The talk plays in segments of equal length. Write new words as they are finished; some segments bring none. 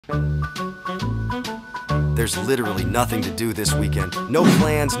There's literally nothing to do this weekend. No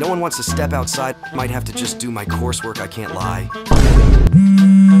plans, no one wants to step outside. Might have to just do my coursework, I can't lie.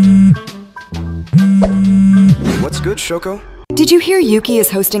 What's good, Shoko? Did you hear Yuki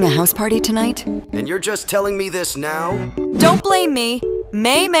is hosting a house party tonight? And you're just telling me this now? Don't blame me.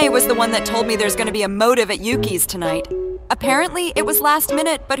 May was the one that told me there's gonna be a motive at Yuki's tonight. Apparently, it was last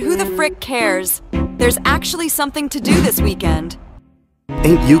minute, but who the frick cares? There's actually something to do this weekend.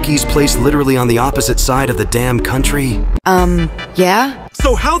 Ain't Yuki's place literally on the opposite side of the damn country? Yeah?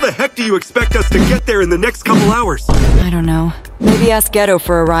 So how the heck do you expect us to get there in the next couple hours? I don't know. Maybe ask Geto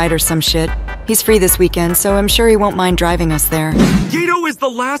for a ride or some shit. He's free this weekend, so I'm sure he won't mind driving us there. Geto is the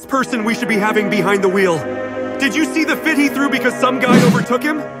last person we should be having behind the wheel. Did you see the fit he threw because some guy overtook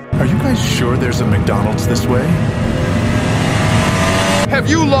him? Are you guys sure there's a McDonald's this way? Have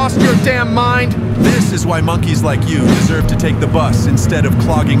you lost your damn mind? This is why monkeys like you deserve to take the bus instead of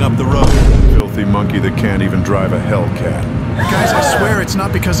clogging up the road. Filthy monkey that can't even drive a Hellcat. Guys, I swear it's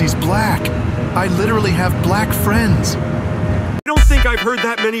not because he's black. I literally have black friends. I don't think I've heard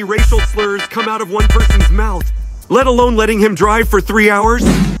that many racial slurs come out of one person's mouth, let alone letting him drive for 3 hours.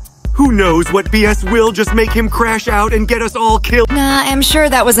 Who knows what BS will just make him crash out and get us all killed. Nah, I'm sure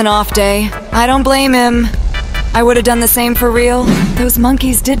that was an off day. I don't blame him. I would have done the same for real. Those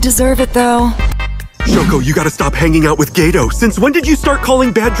monkeys did deserve it, though. Shoko, you gotta stop hanging out with Geto. Since when did you start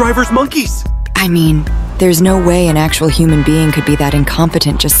calling bad drivers monkeys? I mean, there's no way an actual human being could be that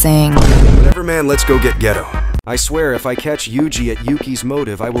incompetent just saying. Whatever, man, let's go get Geto. I swear, if I catch Yuji at Yuki's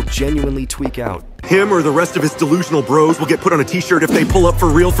motive, I will genuinely tweak out. Him or the rest of his delusional bros will get put on a t-shirt if they pull up for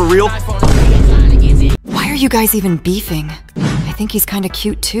real, for real. Why are you guys even beefing? I think he's kinda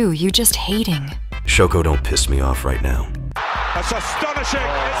cute too, you just hating. Shoko, don't piss me off right now. That's astonishing.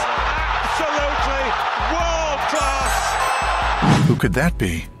 It's absolutely world class. Who could that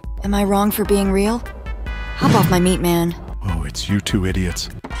be? Am I wrong for being real? Hop off my meat, man. Oh, it's you two idiots.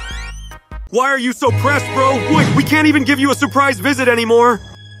 Why are you so pressed, bro? We can't even give you a surprise visit anymore.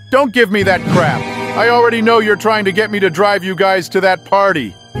 Don't give me that crap. I already know you're trying to get me to drive you guys to that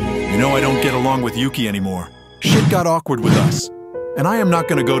party. You know I don't get along with Yuki anymore. Shit got awkward with us. And I am not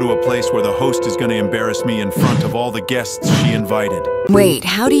gonna go to a place where the host is gonna embarrass me in front of all the guests she invited. Wait,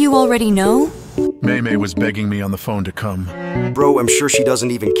 how do you already know? May was begging me on the phone to come. Bro, I'm sure she doesn't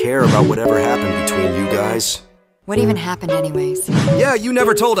even care about whatever happened between you guys. What even happened anyways? Yeah, you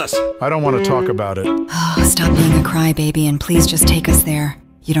never told us. I don't want to talk about it. Oh, stop being a crybaby and please just take us there.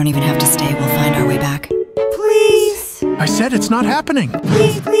 You don't even have to stay, we'll find our way back. Please! I said it's not happening!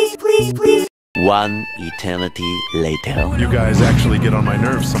 Please! One eternity later. You guys actually get on my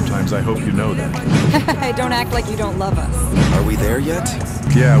nerves sometimes, I hope you know that. Don't act like you don't love us. Are we there yet?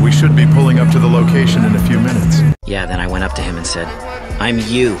 Yeah, we should be pulling up to the location in a few minutes. Yeah, then I went up to him and said, "I'm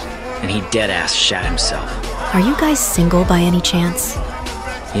you," and he dead-ass shat himself. Are you guys single by any chance?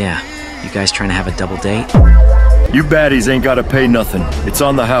 Yeah, you guys trying to have a double date? You baddies ain't gotta pay nothing. It's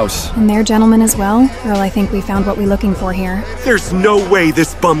on the house. And they're gentlemen as well? Well, I think we found what we're looking for here. There's no way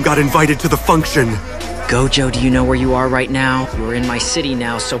this bum got invited to the function. Gojo, do you know where you are right now? You're in my city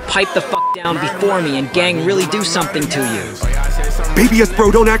now, so pipe the fuck down before me and gang really do something to you. Baby S bro,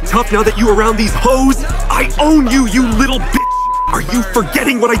 don't act tough now that you around these hoes. I own you, you little bitch. Are you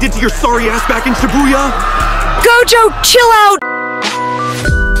forgetting what I did to your sorry ass back in Shibuya? Gojo, chill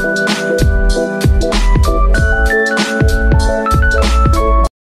out!